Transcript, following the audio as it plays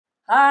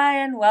Hi,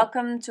 and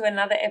welcome to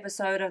another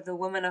episode of the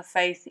Women of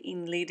Faith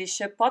in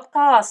Leadership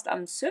podcast.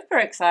 I'm super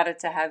excited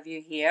to have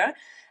you here.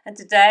 And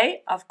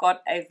today I've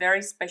got a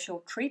very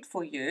special treat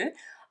for you.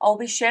 I'll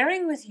be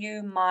sharing with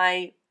you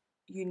my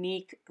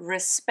unique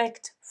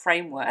respect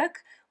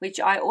framework, which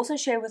I also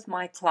share with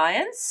my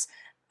clients.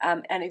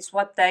 And it's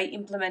what they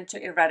implement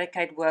to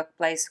eradicate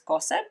workplace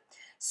gossip.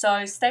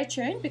 So stay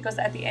tuned because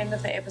at the end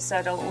of the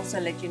episode, I'll also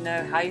let you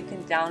know how you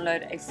can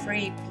download a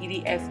free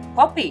PDF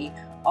copy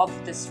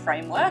of this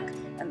framework,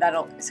 and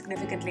that'll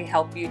significantly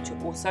help you to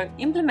also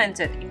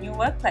implement it in your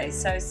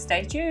workplace. So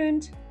stay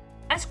tuned.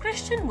 As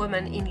Christian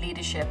women in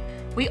leadership,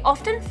 we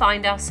often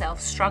find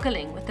ourselves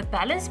struggling with the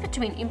balance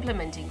between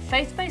implementing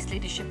faith-based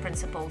leadership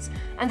principles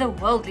and the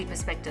worldly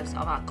perspectives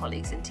of our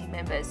colleagues and team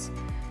members.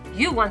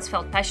 You once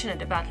felt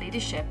passionate about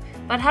leadership,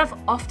 but have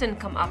often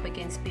come up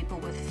against people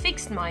with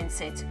fixed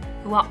mindsets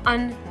who are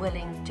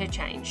unwilling to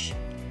change.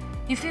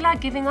 You feel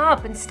like giving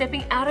up and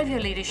stepping out of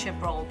your leadership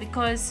role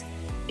because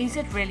is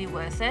it really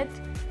worth it?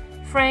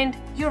 Friend,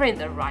 you're in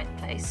the right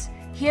place.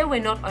 Here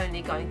we're not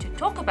only going to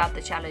talk about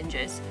the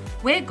challenges,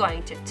 we're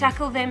going to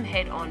tackle them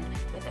head on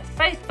with a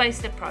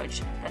faith-based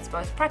approach that's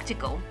both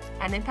practical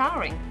and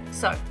empowering.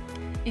 So,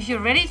 if you're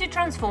ready to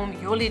transform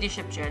your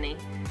leadership journey,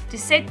 to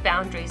set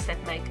boundaries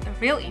that make a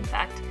real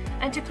impact,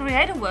 and to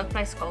create a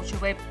workplace culture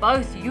where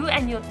both you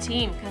and your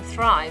team can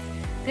thrive,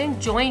 then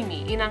join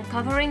me in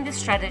uncovering the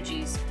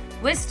strategies,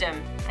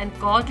 wisdom, and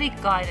godly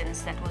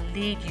guidance that will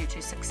lead you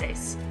to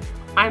success.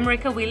 I'm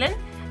Rika Whelan,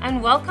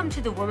 and welcome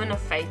to the Women of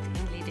Faith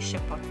in Leadership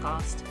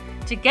podcast.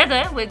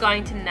 Together, we're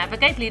going to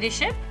navigate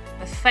leadership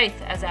with faith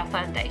as our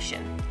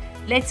foundation.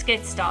 Let's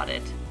get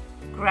started.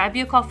 Grab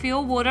your coffee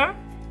or water,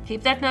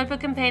 keep that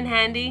notebook and pen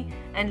handy,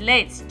 and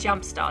let's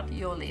jumpstart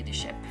your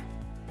leadership.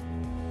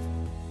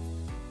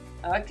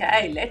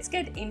 Okay, let's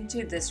get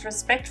into this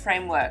respect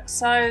framework.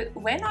 So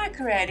when I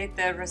created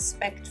the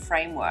respect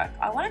framework,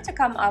 I wanted to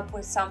come up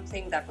with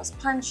something that was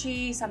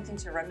punchy, something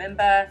to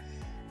remember.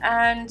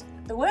 And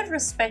the word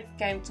respect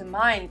came to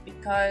mind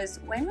because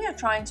when we are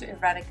trying to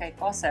eradicate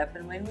gossip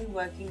and when we're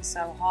working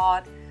so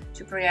hard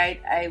to create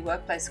a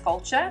workplace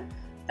culture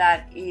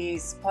that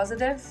is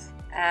positive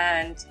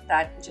and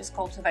that just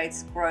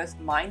cultivates growth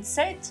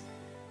mindset,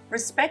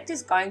 respect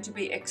is going to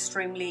be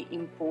extremely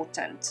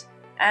important.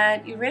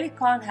 And you really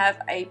can't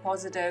have a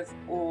positive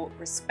or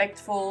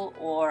respectful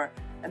or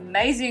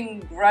amazing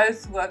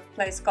growth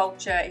workplace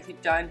culture if you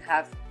don't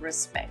have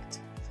respect.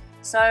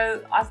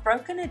 So I've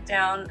broken it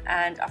down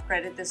and I've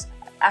created this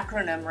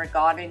acronym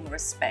regarding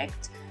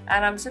respect,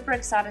 and I'm super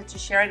excited to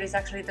share it. It's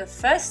actually the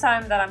first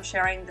time that I'm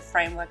sharing the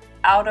framework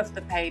out of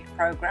the paid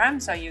program,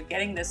 so you're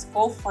getting this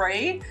for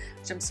free,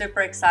 which I'm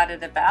super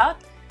excited about.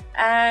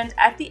 And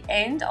at the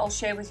end, I'll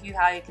share with you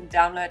how you can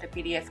download a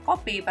PDF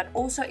copy, but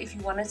also if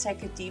you want to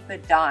take a deeper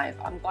dive,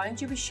 I'm going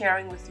to be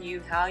sharing with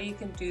you how you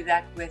can do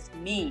that with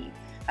me,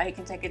 how you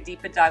can take a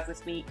deeper dive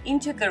with me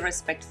into the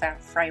respect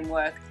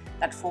framework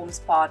that forms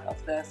part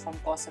of the From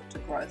Gossip to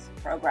Growth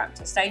program.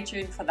 So stay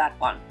tuned for that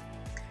one.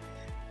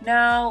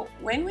 Now,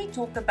 when we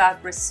talk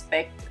about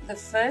respect, the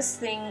first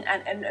thing,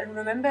 and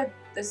remember,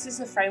 this is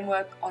a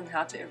framework on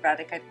how to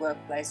eradicate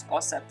workplace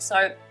gossip.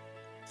 So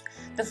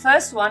the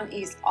first one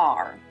is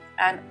R,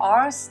 and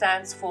R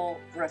stands for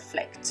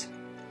reflect.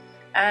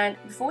 And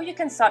before you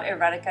can start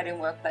eradicating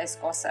workplace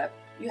gossip,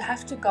 you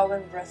have to go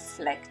and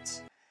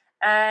reflect.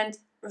 And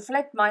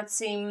reflect might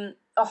seem,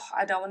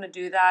 I don't want to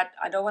do that.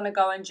 I don't want to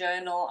go and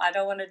journal. I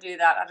don't want to do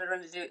that.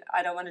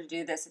 I don't want to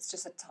do this. It's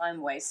just a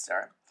time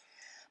waster.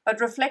 But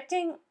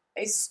reflecting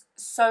is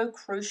so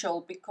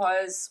crucial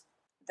because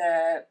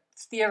the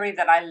theory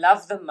that I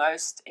love the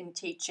most in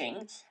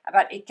teaching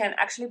about it can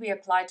actually be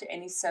applied to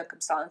any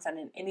circumstance and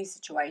in any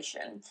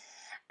situation.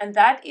 And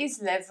that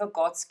is Lev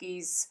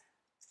Vygotsky's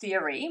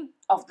theory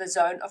of the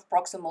zone of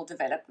proximal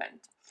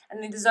development.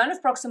 And in the zone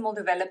of proximal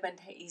development,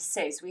 he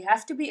says we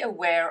have to be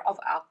aware of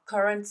our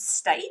current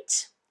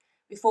state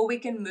before we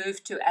can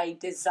move to a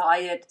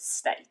desired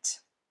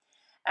state.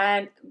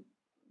 And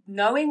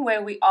knowing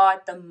where we are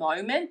at the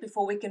moment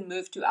before we can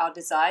move to our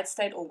desired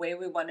state or where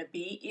we want to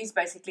be is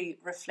basically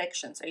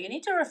reflection. So you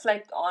need to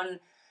reflect on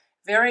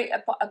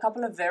a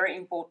couple of very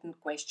important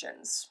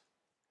questions.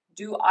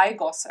 Do I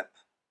gossip?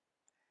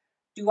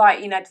 Do I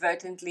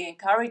inadvertently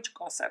encourage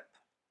gossip?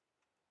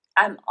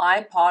 Am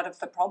I part of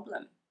the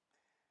problem?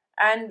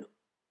 And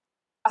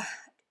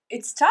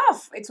it's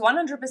tough. It's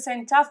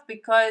 100% tough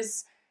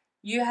because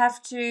you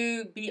have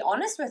to be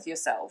honest with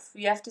yourself.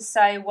 You have to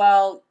say,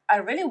 well, I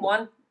really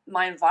want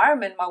my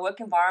environment, my work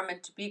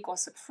environment to be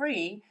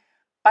gossip-free,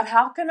 but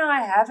how can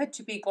I have it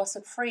to be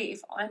gossip-free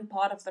if I'm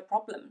part of the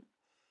problem?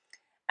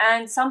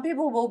 And some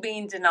people will be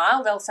in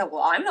denial. They'll say,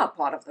 well, I'm not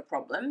part of the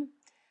problem.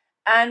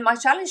 And my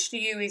challenge to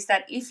you is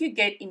that if you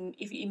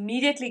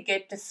immediately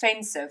get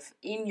defensive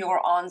in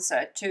your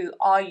answer to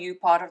are you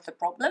part of the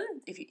problem,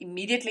 if you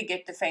immediately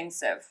get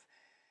defensive,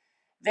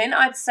 then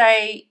I'd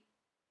say,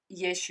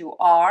 yes, you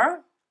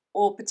are,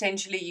 or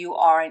potentially you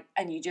are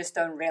and you just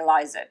don't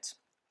realize it.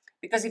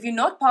 Because if you're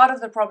not part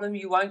of the problem,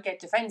 you won't get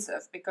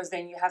defensive because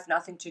then you have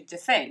nothing to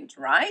defend,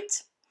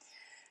 right?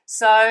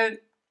 So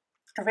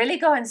really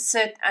go and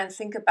sit and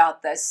think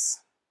about this.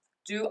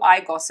 Do I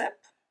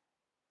gossip?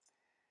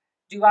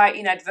 Do I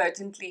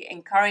inadvertently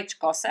encourage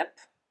gossip?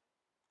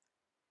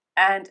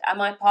 And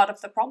am I part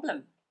of the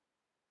problem?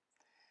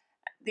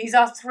 These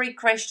are 3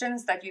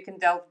 questions that you can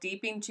delve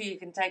deep into. You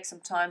can take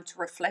some time to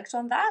reflect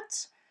on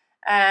that.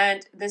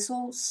 And this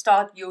will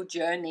start your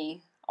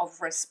journey of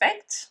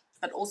respect,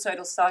 but also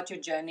it'll start your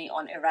journey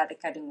on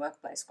eradicating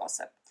workplace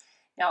gossip.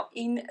 Now,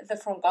 in the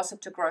From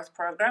Gossip to Growth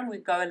program, we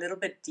go a little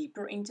bit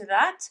deeper into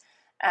that,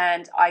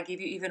 and I give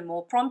you even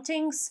more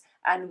promptings,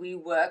 and we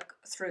work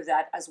through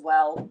that as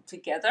well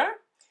together.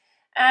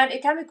 And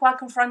it can be quite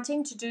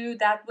confronting to do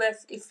that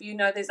with, if you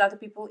know there's other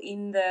people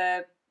in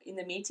the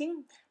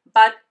meeting,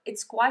 but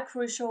it's quite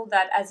crucial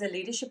that as a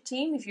leadership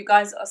team, if you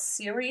guys are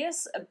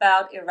serious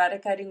about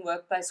eradicating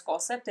workplace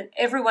gossip, then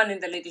everyone in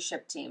the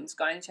leadership team is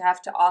going to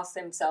have to ask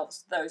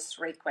themselves those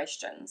 3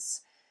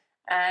 questions.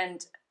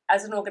 And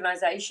as an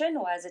organization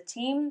or as a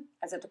team,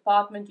 as a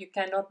department, you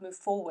cannot move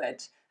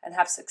forward and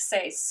have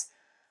success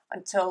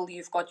until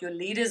you've got your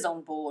leaders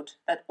on board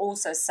that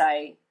also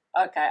say,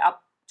 okay,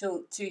 up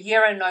to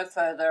here and no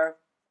further,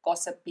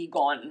 gossip be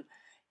gone.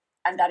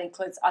 And that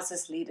includes us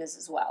as leaders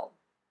as well.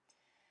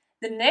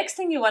 The next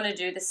thing you want to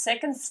do, the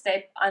second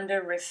step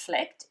under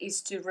reflect,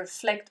 is to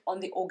reflect on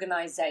the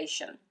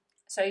organization.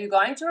 So you're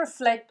going to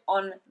reflect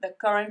on the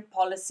current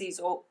policies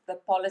or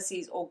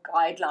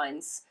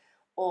guidelines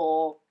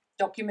or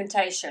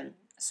documentation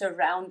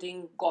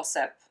surrounding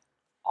gossip.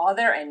 Are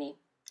there any?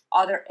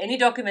 Are there any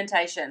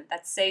documentation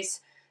that says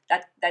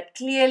that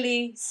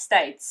clearly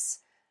states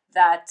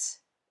that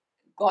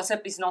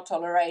gossip is not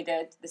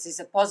tolerated? This is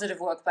a positive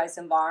workplace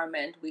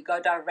environment. We go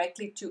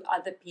directly to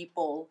other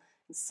people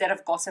instead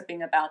of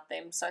gossiping about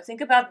them. So think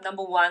about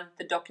number 1,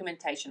 the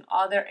documentation.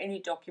 Are there any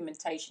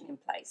documentation in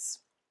place?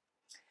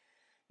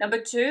 Number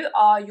 2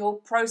 are your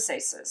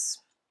processes.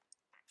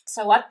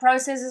 So what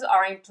processes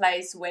are in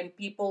place when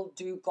people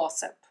do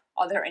gossip?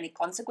 Are there any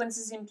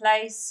consequences in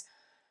place?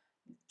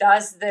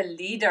 Does the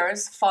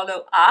leaders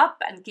follow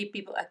up and keep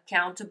people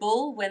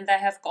accountable when they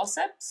have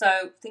gossip?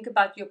 So think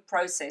about your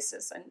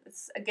processes. And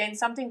it's, again,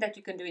 something that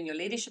you can do in your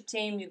leadership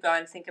team. You go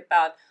and think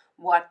about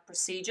what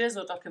procedures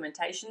or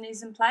documentation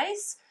is in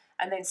place.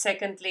 And then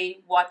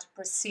secondly, what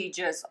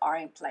procedures are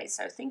in place.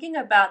 So thinking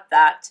about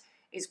that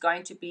is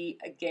going to be,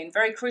 again,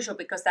 very crucial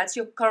because that's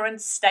your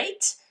current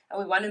state. And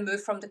we want to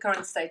move from the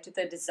current state to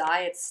the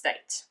desired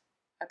state.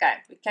 Okay,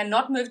 we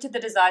cannot move to the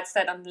desired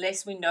state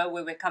unless we know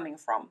where we're coming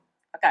from.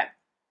 Okay.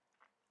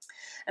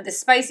 And the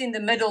space in the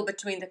middle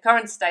between the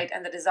current state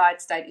and the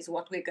desired state is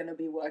what we're going to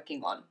be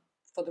working on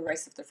for the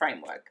rest of the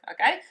framework.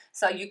 Okay,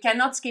 so you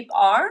cannot skip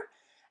R.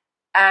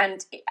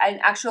 And in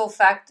actual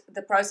fact,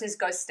 the process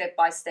goes step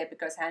by step. It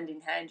goes hand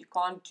in hand. You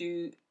can't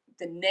do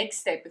the next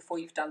step before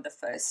you've done the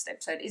first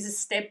step. So it is a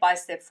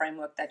step-by-step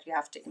framework that you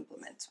have to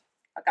implement.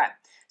 Okay,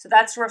 so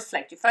that's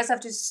reflect. You first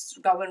have to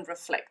go and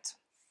reflect.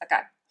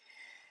 Okay.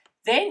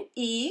 Then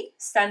E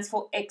stands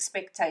for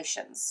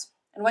expectations.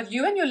 And what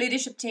you and your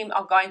leadership team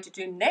are going to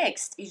do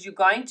next is you're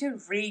going to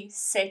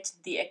reset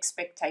the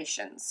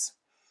expectations.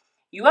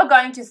 You are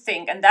going to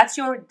think, and that's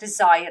your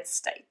desired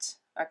state.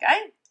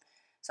 Okay?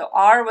 So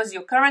R was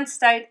your current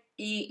state,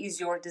 E is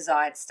your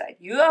desired state.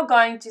 You are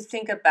going to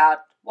think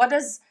about, what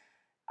does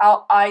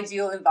our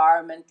ideal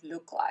environment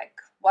look like?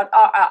 What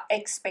are our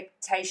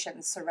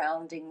expectations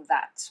surrounding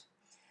that?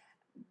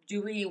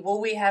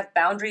 Will we have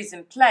boundaries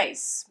in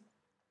place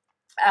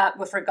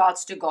with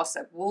regards to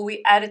gossip? Will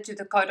we add it to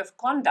the code of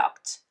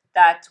conduct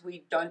that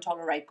we don't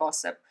tolerate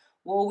gossip?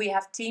 Will we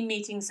have team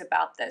meetings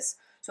about this?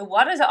 So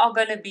what are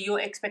going to be your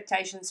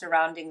expectations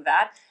surrounding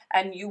that?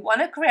 And you want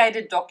to create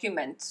a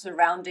document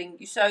surrounding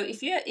you. So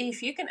if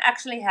you can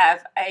actually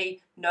have a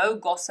no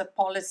gossip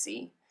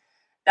policy,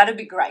 that would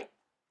be great.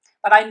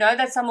 But I know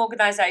that some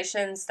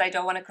organizations, they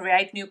don't want to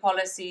create new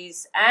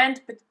policies,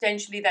 and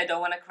potentially they don't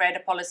want to create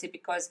a policy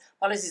because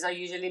policies are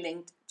usually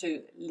linked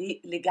to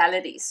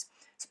legalities.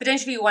 So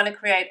potentially you want to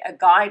create a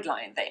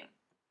guideline then.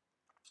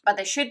 But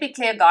there should be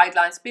clear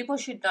guidelines. People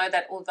should know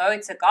that although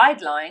it's a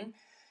guideline,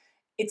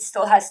 it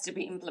still has to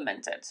be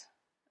implemented,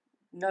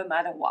 no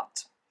matter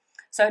what.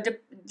 So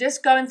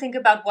just go and think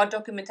about what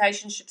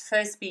documentation should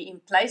first be in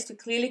place to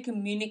clearly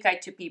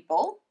communicate to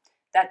people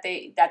that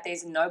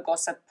there's no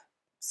gossip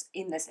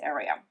in this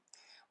area.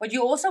 What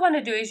you also want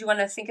to do is you want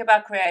to think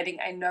about creating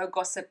a no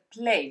gossip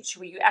pledge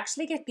where you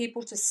actually get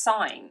people to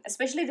sign,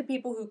 especially the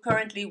people who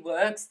currently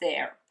works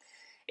there.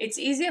 It's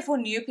easier for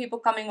new people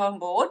coming on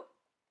board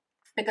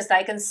because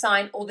they can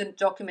sign all the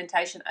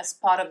documentation as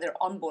part of their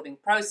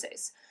onboarding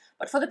process.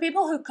 But for the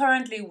people who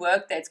currently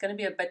work there, it's going to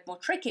be a bit more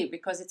tricky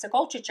because it's a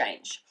culture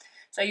change.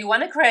 So you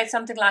want to create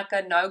something like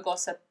a no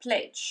gossip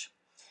pledge.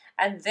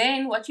 And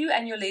then what you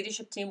and your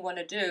leadership team want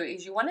to do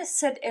is you want to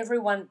sit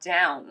everyone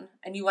down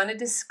and you want to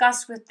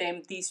discuss with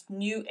them these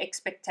new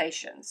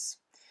expectations.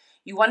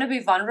 You want to be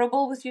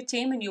vulnerable with your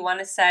team and you want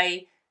to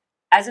say,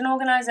 as an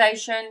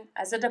organization,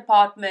 as a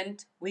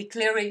department, we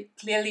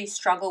clearly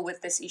struggle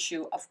with this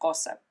issue of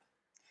gossip.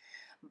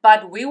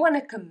 But we want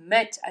to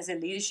commit as a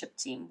leadership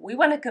team. We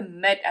want to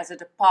commit as a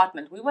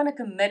department. We want to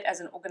commit as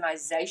an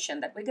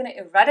organization that we're going to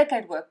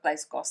eradicate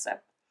workplace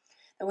gossip.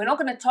 And we're not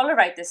going to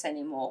tolerate this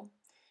anymore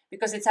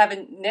because it's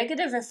having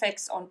negative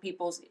effects on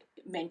people's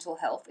mental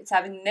health. It's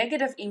having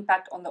negative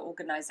impact on the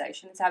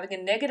organization. It's having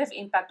a negative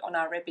impact on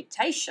our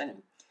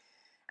reputation.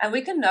 And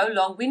we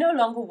no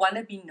longer want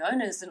to be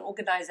known as an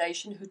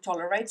organization who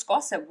tolerates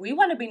gossip. We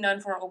want to be known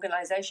for an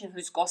organization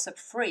who's gossip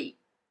free.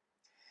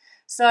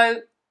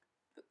 So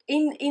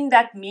in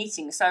that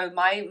meeting, so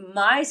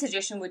my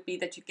suggestion would be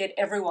that you get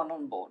everyone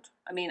on board.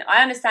 I mean,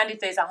 I understand if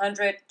there's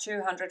 100,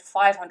 200,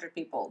 500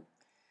 people,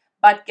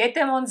 but get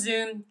them on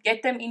Zoom,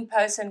 get them in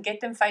person,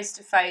 get them face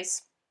to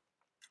face,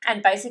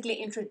 and basically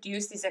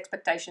introduce these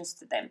expectations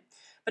to them.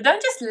 But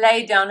don't just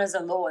lay down as a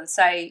law and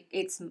say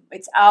it's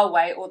our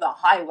way or the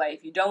highway.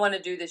 If you don't want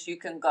to do this, you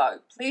can go.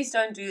 Please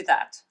don't do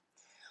that.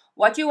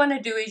 What you want to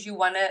do is you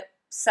want to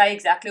say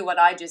exactly what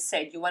I just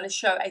said. You want to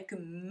show a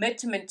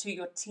commitment to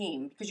your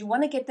team because you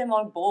want to get them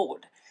on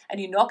board. And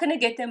you're not going to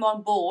get them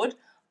on board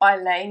by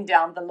laying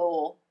down the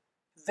law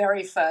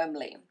very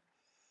firmly.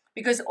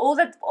 Because all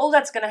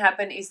that's going to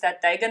happen is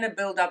that they're going to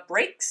build up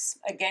bricks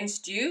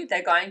against you.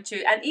 They're going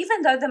to, and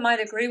even though they might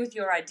agree with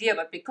your idea,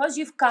 but because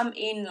you've come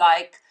in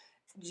like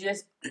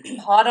just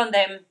hard on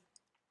them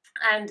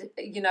and,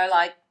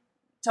 like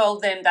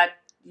told them that,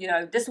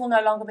 this will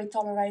no longer be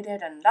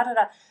tolerated and da da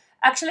da.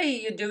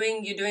 Actually, you're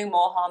doing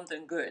more harm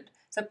than good.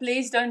 So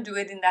please don't do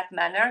it in that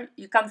manner.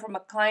 You come from a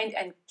kind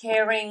and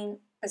caring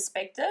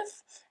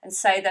perspective and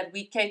say that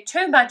we care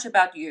too much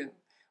about you.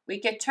 We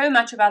care too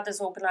much about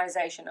this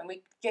organization and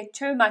we care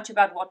too much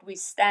about what we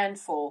stand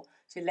for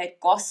to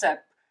let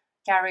gossip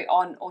carry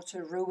on or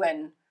to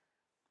ruin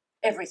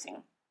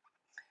everything.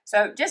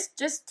 So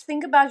just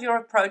think about your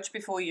approach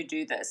before you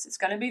do this. It's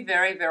going to be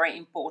very, very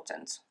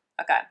important.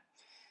 Okay.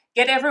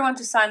 Get everyone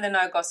to sign the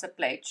no gossip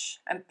pledge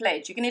and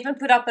pledge. You can even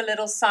put up a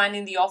little sign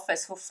in the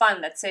office for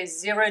fun that says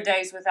 0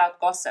 days without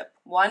gossip,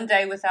 1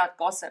 day without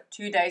gossip,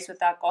 2 days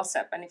without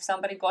gossip. And if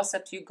somebody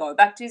gossips, you go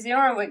back to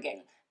 0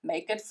 again.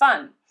 Make it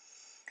fun.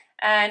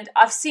 And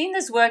I've seen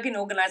this work in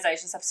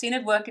organizations. I've seen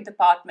it work in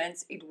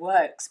departments. It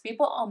works.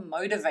 People are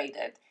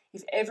motivated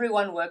if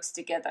everyone works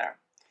together.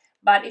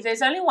 But if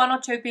there's only 1 or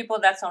 2 people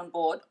that's on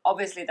board,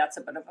 obviously that's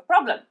a bit of a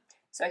problem.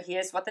 So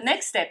here's what the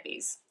next step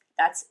is.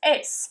 That's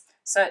S.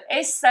 So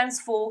S stands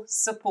for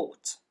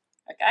support.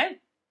 Okay?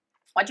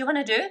 What you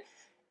want to do,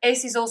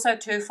 S is also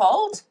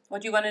twofold.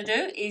 What you want to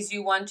do is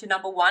you want to,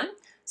 number 1,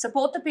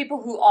 support the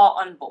people who are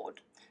on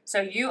board.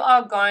 So you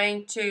are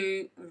going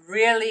to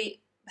really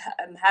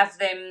have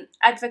them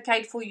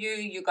advocate for you.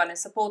 You're going to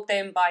support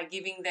them by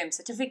giving them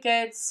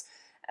certificates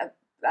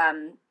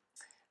and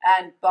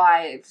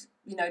by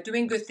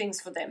doing good things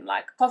for them,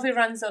 like coffee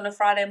runs on a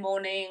Friday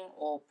morning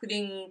or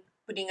putting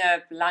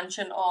a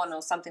luncheon on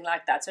or something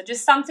like that. So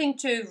just something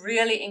to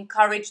really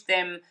encourage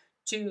them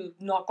to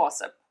not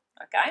gossip,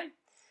 okay?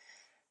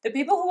 The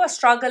people who are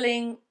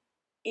struggling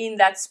in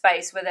that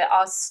space where they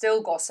are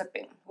still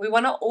gossiping, we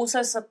want to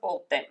also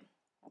support them,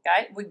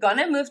 okay? We're going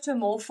to move to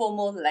more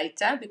formal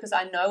later because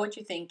I know what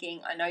you're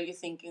thinking. I know you're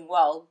thinking,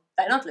 well,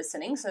 they're not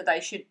listening, so they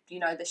should,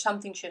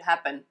 something should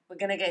happen. We're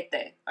going to get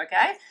there,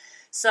 okay?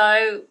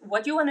 So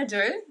what you want to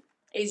do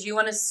is you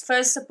want to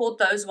first support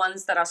those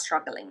ones that are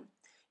struggling.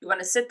 You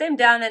want to sit them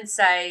down and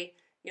say,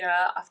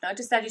 I've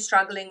noticed that you're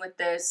struggling with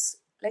this.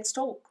 Let's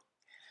talk.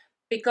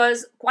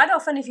 Because quite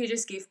often if you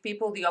just give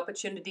people the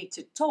opportunity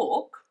to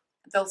talk,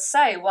 they'll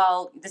say,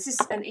 well, this is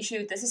an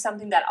issue. This is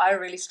something that I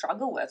really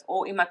struggle with.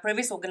 Or in my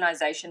previous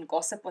organization,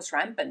 gossip was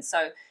rampant.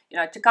 So,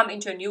 to come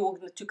into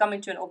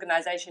an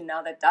organization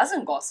now that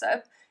doesn't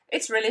gossip,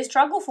 it's really a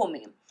struggle for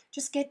me.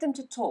 Just get them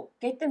to talk.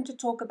 Get them to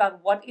talk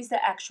about what is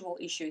the actual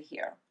issue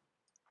here.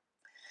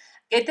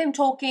 Get them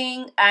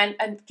talking and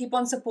keep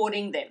on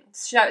supporting them.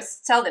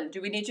 Tell them,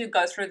 do we need to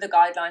go through the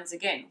guidelines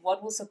again?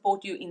 What will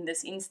support you in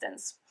this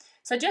instance?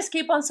 So just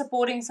keep on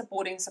supporting.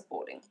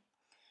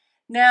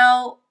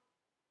 Now,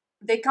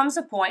 there comes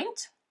a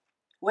point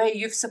where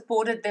you've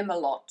supported them a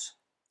lot.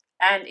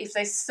 And if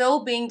they're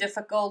still being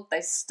difficult,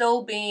 they're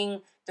still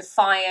being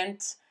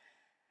defiant,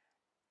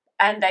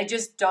 and they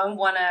just don't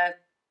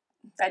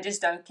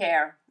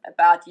care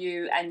about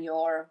you and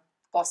your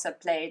gossip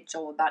pledge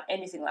or about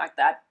anything like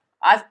that.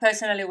 I've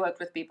personally worked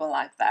with people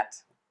like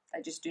that.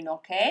 They just do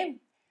not care.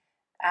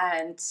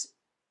 And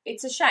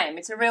it's a shame.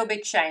 It's a real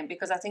big shame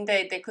because I think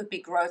there could be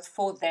growth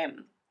for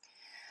them.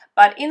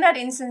 But in that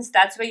instance,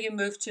 that's where you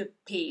move to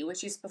P,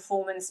 which is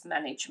performance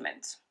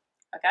management.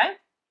 Okay?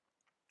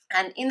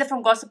 And in the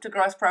From Gossip to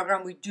Growth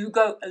program, we do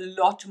go a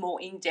lot more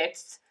in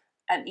depth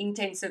and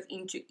intensive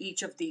into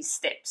each of these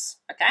steps.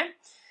 Okay?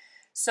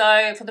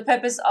 So for the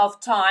purpose of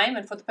time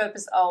and for the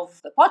purpose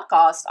of the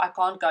podcast, I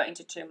can't go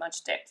into too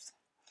much depth.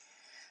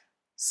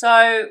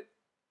 So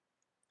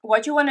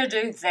what you want to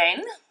do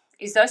then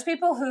is those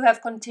people who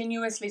have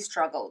continuously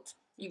struggled,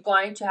 you're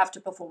going to have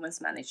to performance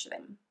manage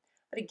them.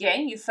 But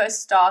again, you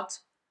first start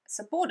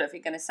supportive.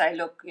 You're going to say,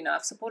 look,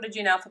 I've supported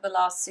you now for the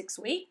last 6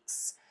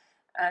 weeks.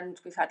 and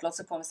we've had lots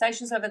of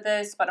conversations over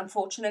this, but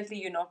unfortunately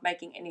you're not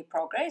making any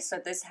progress. So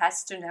this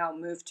has to now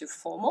move to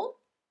formal.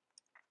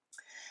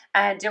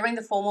 And during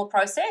the formal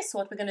process,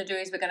 what we're going to do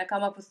is we're going to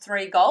come up with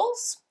 3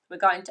 goals.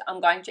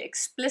 I'm going to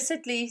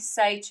explicitly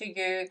say to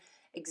you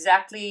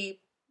exactly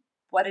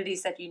what it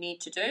is that you need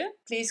to do.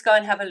 Please go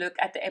and have a look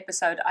at the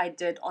episode I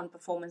did on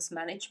performance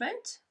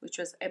management, which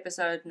was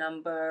episode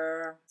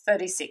number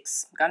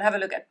 36. Go and have a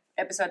look at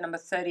episode number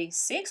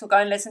 36, or go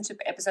and listen to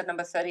episode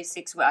number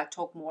 36 where I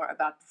talk more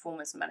about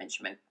performance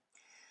management.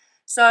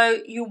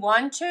 So you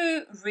want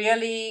to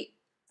really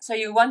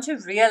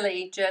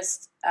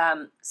just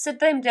sit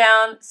them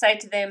down, say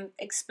to them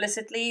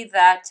explicitly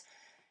that,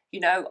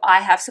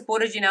 I have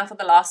supported you now for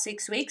the last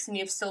 6 weeks and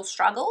you've still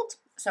struggled.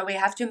 So we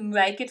have to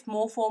make it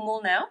more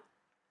formal now.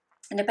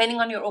 And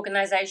depending on your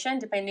organization,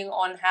 depending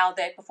on how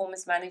their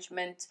performance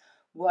management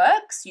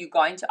works, you're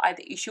going to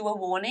either issue a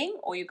warning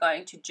or you're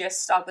going to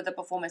just start with the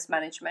performance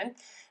management.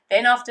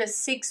 Then after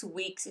 6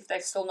 weeks, if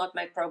they've still not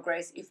made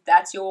progress, if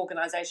that's your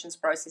organization's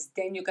process,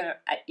 then you're going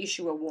to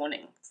issue a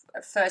warning,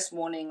 a first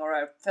warning or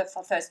a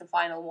first and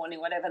final warning,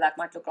 whatever that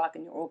might look like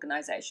in your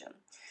organization.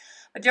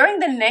 But during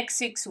the next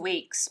 6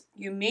 weeks,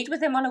 you meet with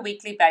them on a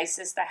weekly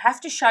basis. They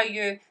have to show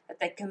you that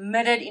they're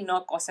committed in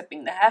not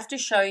gossiping. They have to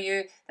show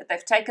you that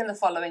they've taken the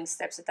following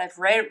steps, that they've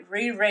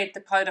reread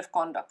the code of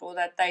conduct, or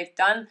that they've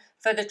done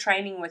further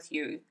training with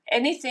you.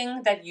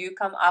 Anything that you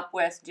come up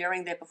with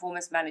during their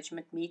performance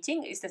management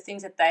meeting is the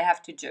things that they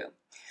have to do.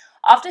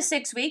 After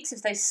 6 weeks,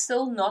 if they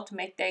still not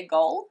met their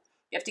goal,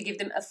 you have to give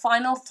them a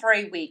final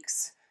 3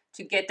 weeks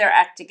to get their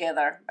act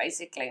together,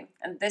 basically.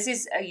 And this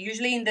is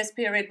usually in this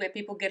period where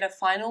people get a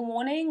final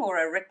warning or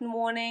a written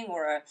warning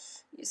or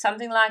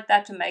something like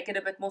that to make it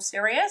a bit more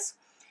serious.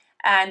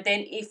 And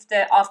then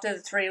after the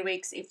 3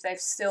 weeks, if they've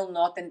still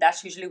not, then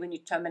that's usually when you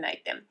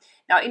terminate them.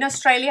 Now, in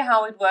Australia,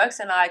 how it works,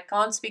 and I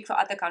can't speak for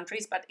other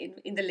countries, but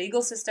in the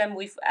legal system,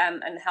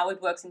 and how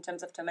it works in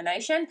terms of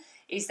termination,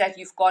 is that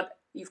you've got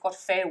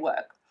fair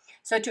work.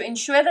 So to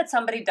ensure that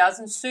somebody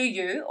doesn't sue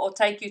you or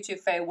take you to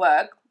fair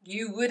work,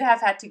 you would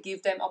have had to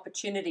give them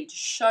opportunity to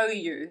show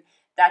you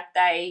that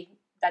they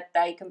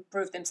can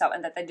prove themselves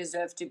and that they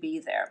deserve to be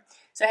there.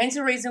 So hence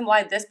the reason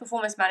why this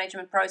performance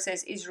management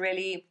process is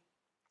really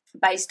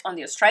based on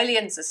the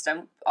Australian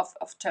system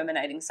of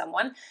terminating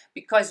someone,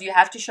 because you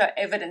have to show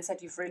evidence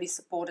that you've really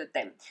supported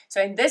them.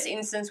 So in this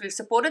instance, we've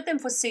supported them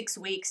for 6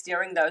 weeks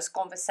during those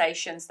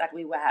conversations that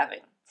we were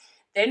having.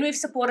 Then we've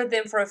supported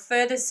them for a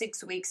further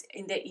 6 weeks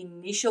in the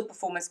initial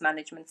performance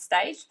management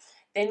stage.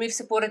 Then we've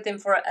supported them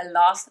for a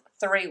last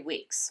 3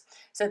 weeks.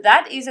 So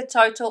that is a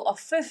total of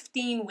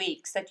 15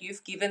 weeks that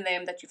you've given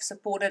them, that you've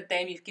supported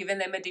them, you've given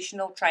them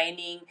additional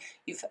training,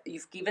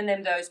 you've given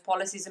them those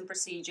policies and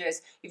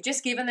procedures, you've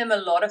just given them a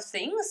lot of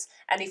things.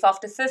 And if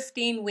after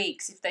 15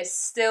 weeks, if they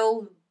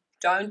still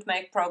don't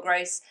make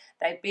progress,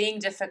 they're being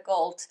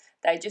difficult,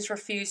 they just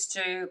refuse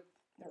to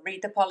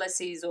read the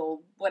policies or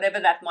whatever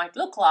that might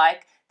look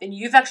like, then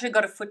you've actually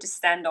got a foot to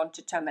stand on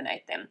to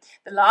terminate them.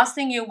 The last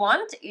thing you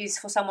want is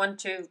for someone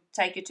to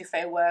take you to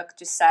fair work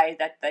to say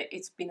that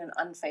it's been an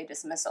unfair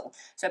dismissal.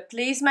 So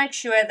please make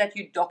sure that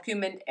you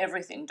document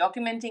everything.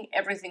 Documenting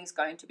everything is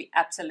going to be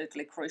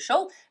absolutely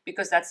crucial,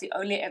 because that's the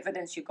only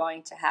evidence you're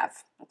going to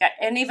have. Okay,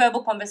 any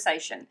verbal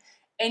conversation,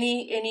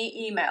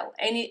 any email,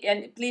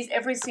 and please,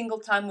 every single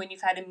time when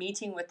you've had a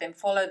meeting with them,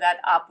 follow that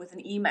up with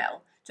an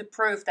email to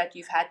prove that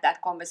you've had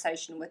that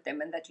conversation with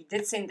them and that you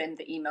did send them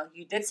the email,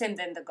 you did send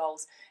them the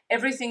goals.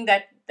 Everything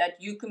that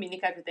you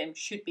communicate with them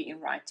should be in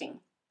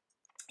writing.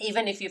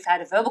 Even if you've had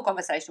a verbal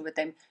conversation with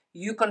them,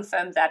 you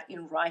confirm that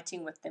in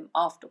writing with them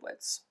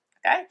afterwards.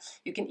 Okay?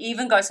 You can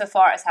even go so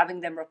far as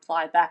having them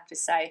reply back to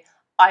say,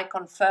 I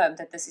confirm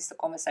that this is the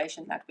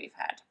conversation that we've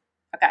had.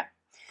 Okay.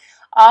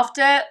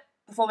 After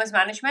performance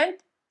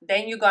management,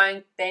 then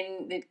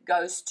it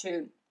goes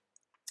to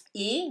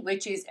E,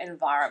 which is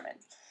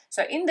environment.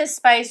 So in this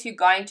space, you're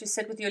going to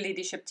sit with your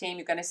leadership team.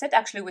 You're going to sit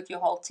actually with your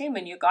whole team,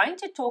 and you're going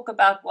to talk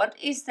about what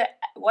is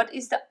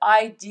the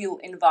ideal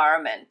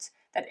environment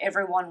that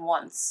everyone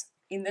wants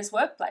in this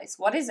workplace.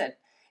 What is it?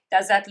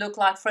 Does that look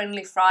like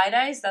friendly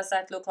Fridays? Does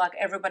that look like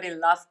everybody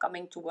loves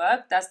coming to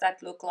work? Does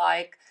that look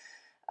like,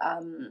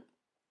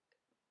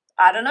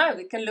 I don't know,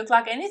 it can look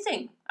like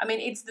anything. I mean,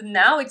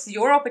 it's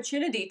your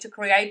opportunity to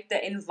create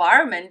the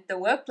environment, the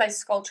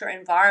workplace culture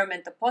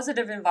environment, the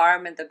positive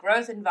environment, the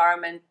growth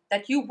environment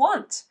that you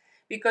want,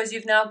 because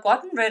you've now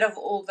gotten rid of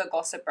all the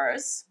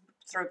gossipers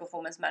through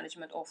performance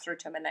management or through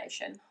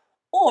termination,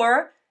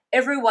 or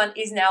everyone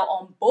is now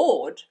on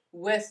board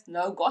with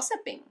no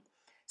gossiping.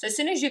 So as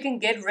soon as you can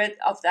get rid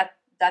of that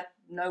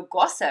no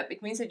gossip,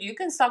 it means that you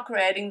can start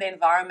creating the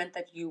environment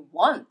that you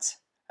want.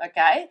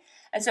 Okay,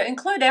 and so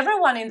include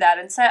everyone in that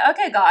and say,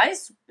 okay,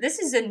 guys, this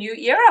is a new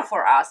era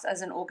for us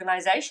as an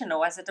organization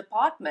or as a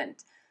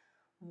department.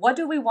 What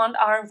do we want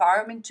our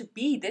environment to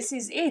be? This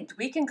is it.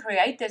 We can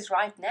create this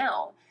right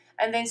now.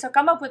 And then so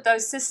come up with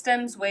those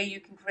systems where you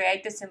can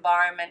create this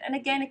environment. And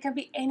again, it can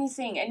be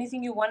anything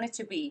you want it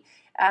to be.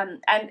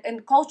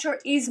 And culture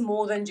is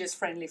more than just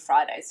Friendly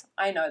Fridays.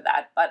 I know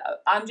that, but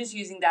I'm just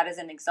using that as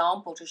an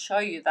example to show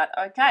you that,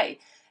 okay,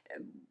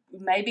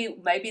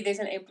 maybe there's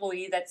an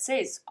employee that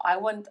says, I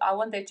want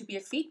there to be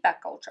a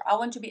feedback culture. I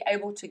want to be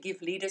able to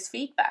give leaders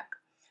feedback.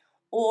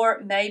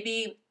 Or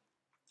maybe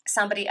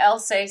somebody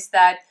else says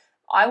that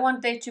I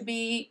want there to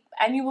be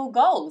annual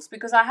goals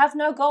because I have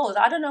no goals.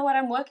 I don't know what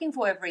I'm working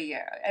for every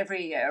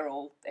year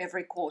or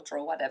every quarter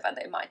or whatever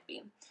they might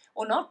be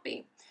or not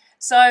be.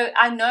 So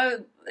I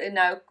know,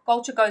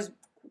 culture goes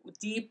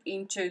deep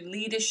into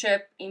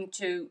leadership,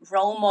 into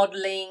role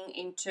modeling,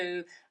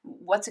 into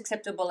what's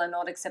acceptable and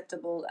not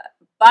acceptable,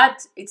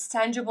 but it's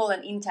tangible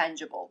and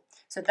intangible.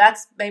 So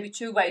that's maybe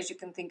two ways you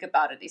can think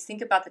about it. Is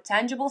think about the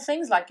tangible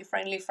things like your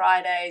Friendly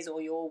Fridays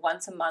or your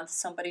once a month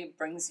somebody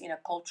brings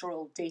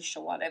cultural dish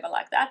or whatever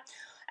like that.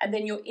 And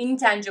then your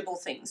intangible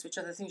things, which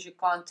are the things you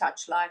can't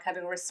touch, like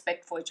having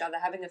respect for each other,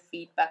 having a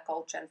feedback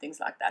culture and things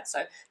like that.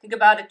 So think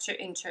about it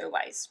in two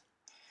ways.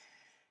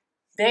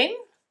 Then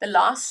the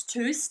last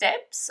two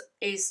steps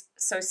is,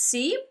 so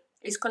C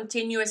is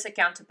continuous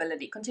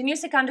accountability.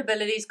 Continuous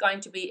accountability is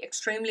going to be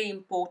extremely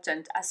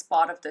important as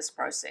part of this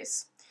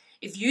process.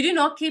 If you do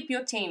not keep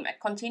your team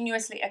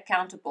continuously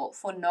accountable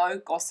for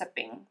no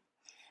gossiping,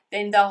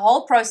 then the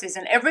whole process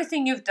and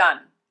everything you've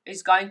done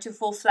is going to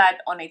fall flat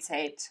on its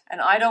head.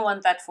 And I don't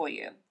want that for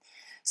you.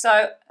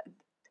 So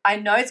I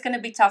know it's going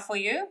to be tough for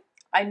you.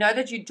 I know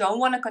that you don't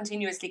want to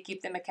continuously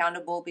keep them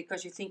accountable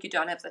because you think you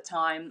don't have the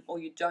time or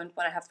you don't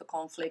want to have the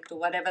conflict or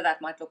whatever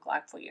that might look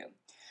like for you.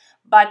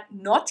 But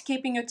not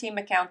keeping your team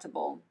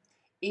accountable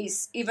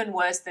is even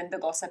worse than the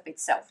gossip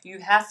itself. You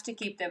have to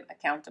keep them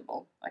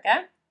accountable,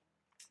 okay?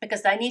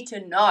 Because they need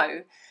to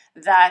know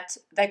that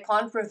they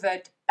can't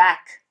revert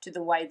back to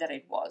the way that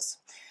it was.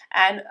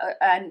 And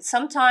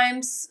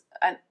sometimes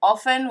and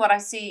often what I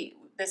see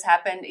this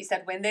happen is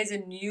that when there's a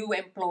new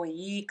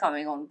employee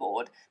coming on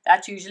board,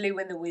 that's usually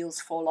when the wheels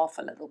fall off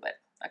a little bit,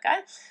 okay?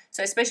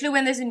 So especially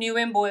when there's a new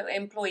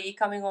employee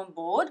coming on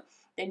board,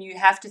 then you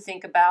have to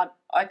think about,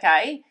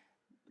 okay,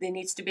 there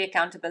needs to be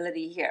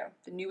accountability here.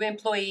 The new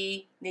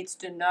employee needs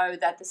to know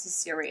that this is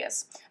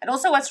serious. And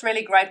also what's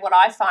really great, what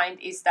I find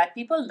is that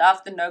people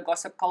love the no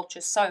gossip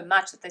culture so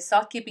much that they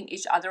start keeping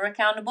each other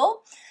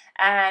accountable.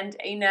 And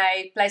in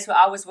a place where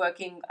I was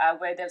working,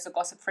 where there was a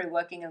gossip-free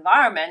working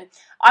environment,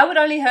 I would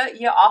only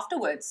hear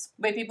afterwards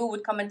where people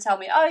would come and tell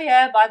me, oh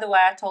yeah, by the way,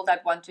 I told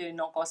that one to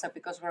not gossip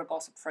because we're a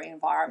gossip-free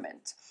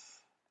environment.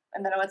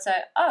 And then I would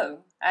say, oh,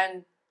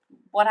 and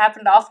what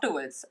happened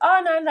afterwards?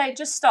 Oh no, they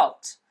just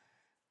stopped.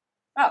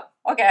 Oh,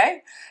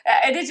 okay.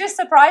 And it just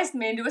surprised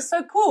me, and it was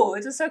so cool.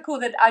 It was so cool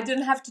that I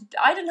didn't have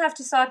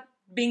to start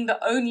being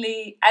the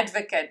only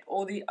advocate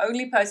or the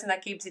only person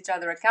that keeps each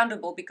other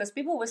accountable, because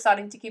people were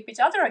starting to keep each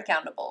other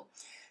accountable.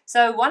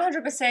 So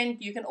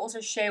 100% you can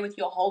also share with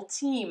your whole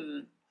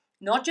team,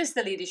 not just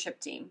the leadership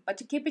team, but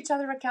to keep each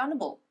other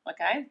accountable,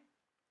 okay?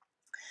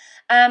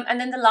 And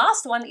then the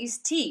last one is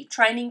T,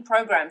 training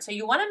program. So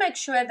you want to make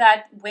sure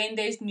that when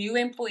there's new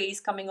employees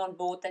coming on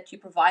board, that you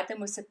provide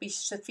them with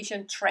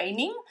sufficient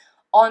training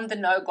on the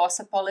no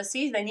gossip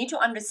policies. They need to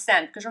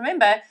understand, because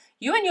remember,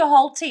 you and your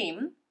whole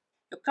team,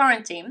 your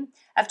current team,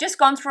 have just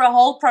gone through a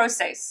whole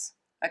process,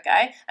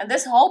 okay? And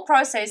this whole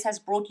process has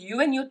brought you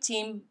and your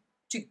team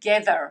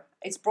together.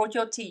 It's brought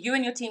you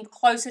and your team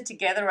closer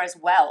together as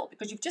well,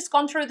 because you've just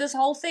gone through this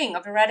whole thing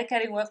of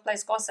eradicating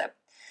workplace gossip.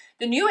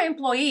 The new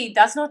employee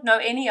does not know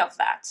any of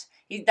that.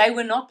 They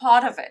were not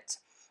part of it.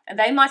 And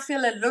they might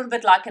feel a little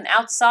bit like an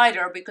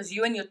outsider because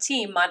you and your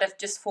team might have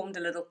just formed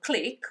a little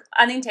clique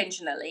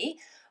unintentionally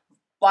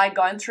by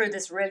going through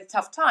this really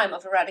tough time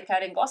of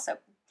eradicating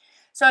gossip.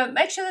 So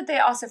make sure that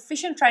there are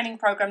sufficient training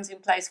programs in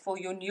place for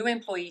your new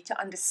employee to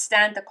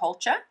understand the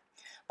culture,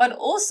 but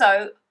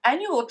also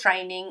annual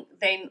training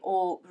then,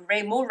 or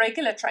more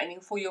regular training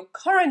for your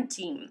current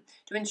team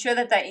to ensure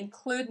that they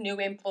include new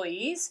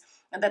employees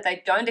and that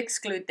they don't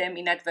exclude them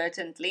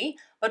inadvertently,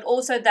 but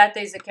also that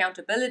there's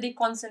accountability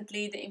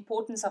constantly, the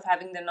importance of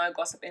having the no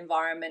gossip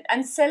environment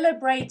and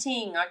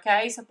celebrating,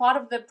 okay? So part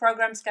of the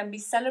programs can be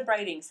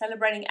celebrating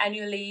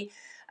annually,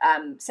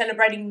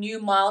 celebrating new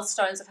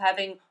milestones of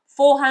having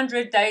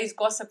 400 days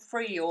gossip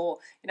free, or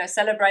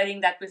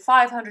celebrating that with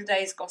 500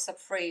 days gossip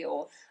free,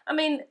 or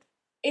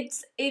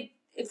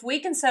if we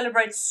can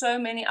celebrate so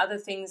many other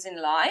things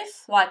in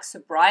life like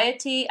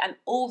sobriety and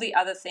all the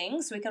other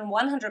things, we can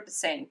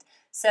 100%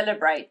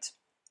 celebrate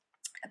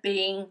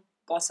being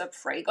gossip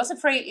free. Gossip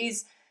free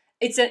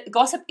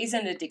gossip is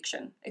an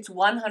addiction. It's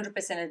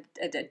 100% an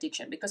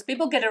addiction, because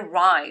people get a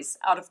rise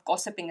out of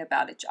gossiping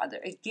about each other.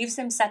 It gives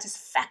them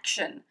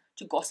satisfaction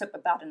to gossip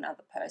about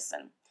another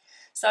person.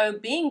 So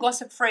being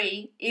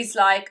gossip-free is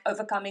like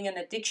overcoming an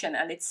addiction,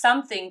 and it's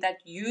something that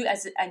you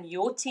and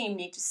your team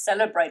need to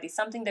celebrate. It's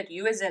something that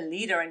you as a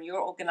leader and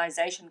your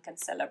organization can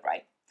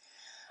celebrate.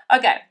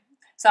 Okay,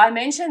 so I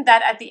mentioned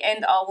that at the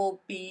end I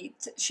will be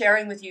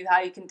sharing with you how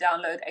you can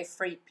download a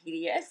free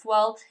PDF.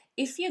 Well,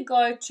 if you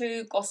go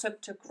to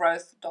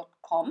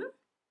gossiptogrowth.com,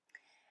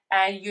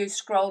 and you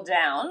scroll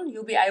down,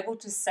 you'll be able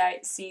to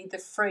see the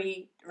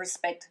free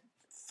Respect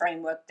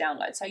Framework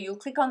download. So you'll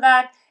click on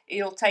that.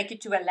 It'll take you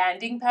to a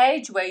landing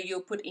page where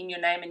you'll put in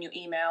your name and your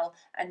email,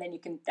 and then you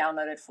can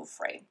download it for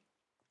free.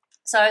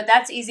 So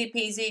that's easy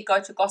peasy.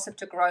 Go to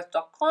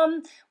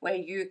gossip2growth.com where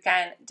you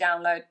can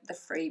download the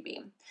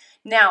freebie.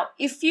 Now,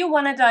 if you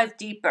want to dive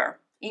deeper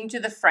into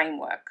the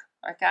framework,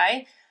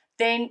 okay,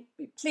 then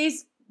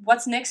please,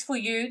 what's next for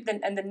you,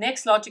 and the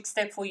next logic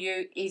step for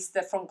you is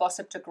the From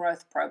Gossip to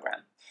Growth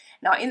program.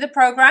 Now, in the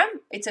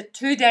program, it's a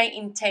 2-day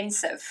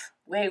intensive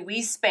where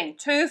we spend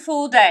 2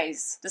 full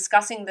days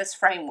discussing this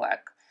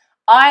framework.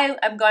 I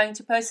am going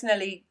to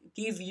personally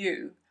give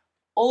you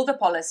all the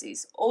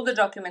policies, all the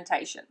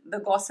documentation, the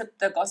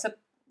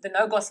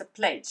no gossip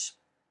pledge.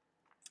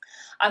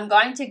 I'm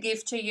going to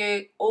give to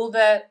you all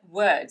the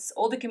words,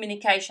 all the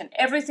communication,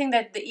 everything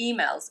that the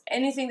emails,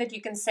 anything that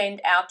you can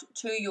send out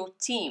to your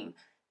team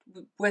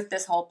with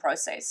this whole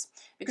process,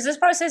 because this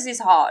process is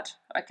hard,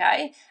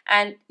 okay?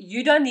 And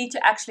you don't need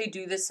to actually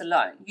do this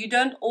alone. You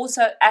don't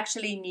also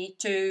actually need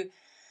to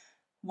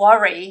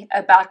worry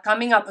about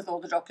coming up with all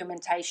the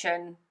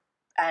documentation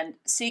and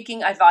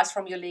seeking advice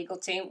from your legal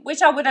team,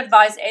 which I would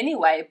advise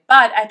anyway,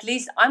 but at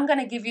least I'm going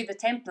to give you the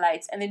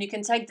templates, and then you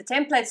can take the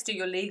templates to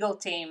your legal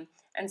team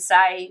and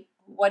say,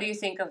 what do you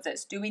think of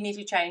this? Do we need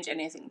to change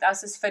anything?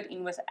 Does this fit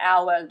in with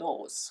our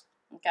laws?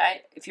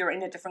 Okay, if you're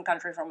in a different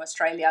country from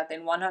Australia,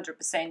 then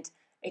 100%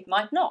 it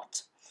might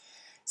not.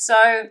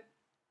 So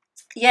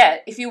yeah,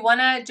 if you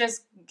want to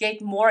just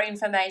get more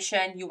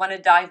information, you want to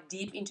dive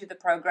deep into the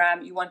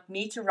program, you want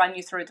me to run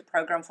you through the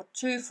program for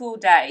 2 full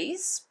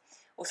days,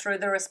 or through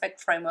the Respect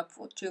Framework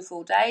for 2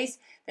 full days,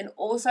 then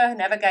also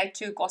navigate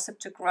to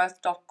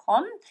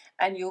gossip2growth.com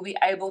and you'll be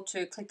able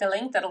to click the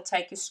link that'll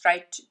take you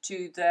straight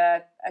to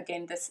the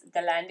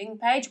landing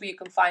page where you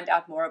can find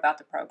out more about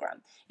the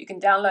program. You can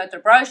download the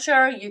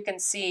brochure, you can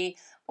see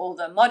all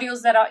the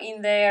modules that are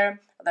in there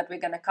that we're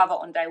going to cover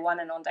on day 1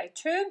 and on day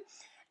 2.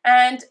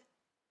 And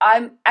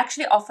I'm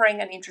actually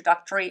offering an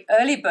introductory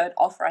early bird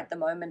offer at the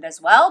moment as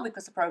well,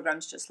 because the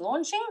program's just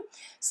launching.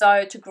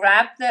 So to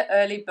grab the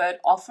early bird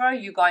offer,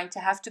 you're going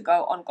to have to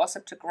go on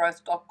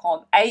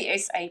gossip2growth.com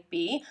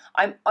ASAP.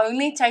 I'm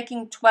only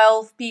taking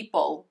 12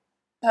 people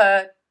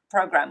per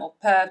program or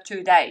per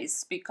 2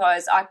 days,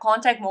 because I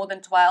can't take more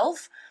than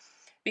 12,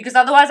 because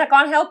otherwise I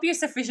can't help you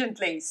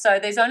sufficiently. So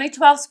there's only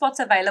 12 spots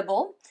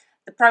available.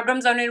 The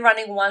program's only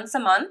running once a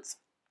month.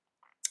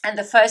 And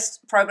the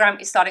first program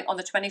is starting on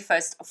the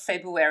 21st of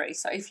February.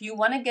 So if you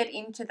want to get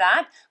into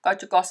that, go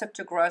to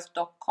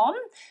gossip2growth.com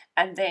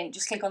and then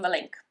just click on the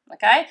link.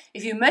 Okay.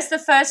 If you miss the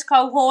first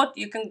cohort,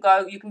 you can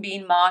be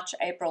in March,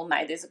 April,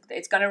 May.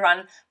 It's going to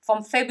run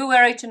from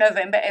February to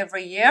November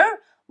every year,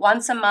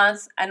 once a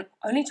month, and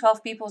only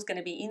 12 people is going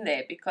to be in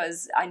there,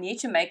 because I need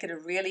to make it a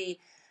really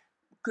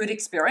good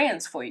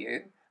experience for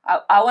you.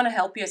 I want to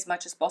help you as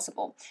much as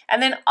possible.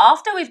 And then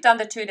after we've done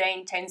the 2-day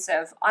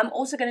intensive, I'm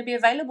also going to be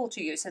available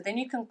to you. So then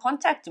you can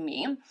contact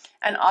me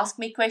and ask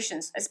me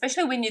questions,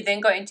 especially when you then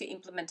go into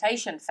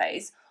implementation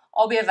phase.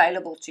 I'll be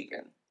available to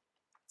you.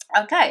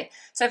 Okay,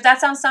 so if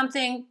that sounds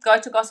something, go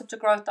to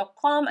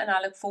gossip2growth.com and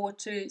I look forward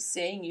to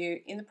seeing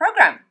you in the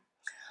program.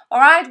 All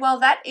right, well,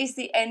 that is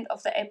the end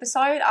of the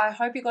episode. I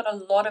hope you got a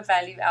lot of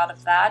value out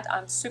of that.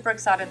 I'm super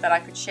excited that I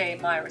could share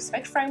my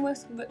Respect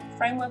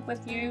framework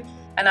with you,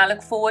 and I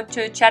look forward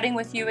to chatting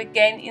with you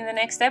again in the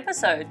next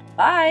episode.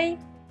 Bye.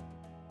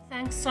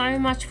 Thanks so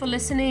much for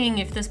listening.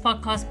 If this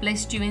podcast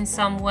blessed you in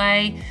some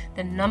way,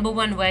 the number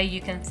one way you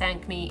can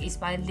thank me is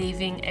by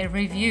leaving a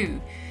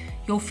review.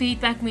 Your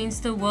feedback means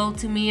the world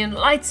to me and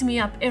lights me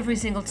up every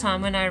single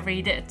time when I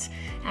read it,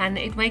 and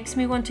it makes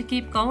me want to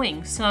keep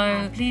going.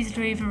 So please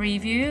leave a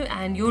review,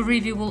 and your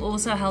review will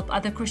also help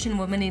other Christian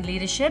women in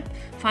leadership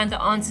find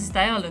the answers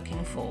they are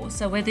looking for.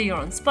 So whether you're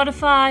on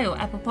Spotify or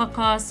Apple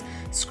Podcasts,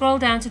 scroll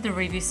down to the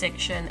review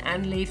section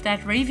and leave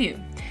that review.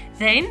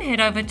 Then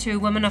head over to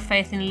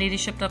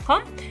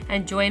womenoffaithinleadership.com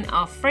and join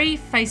our free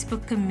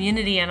Facebook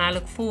community, and I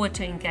look forward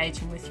to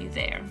engaging with you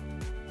there.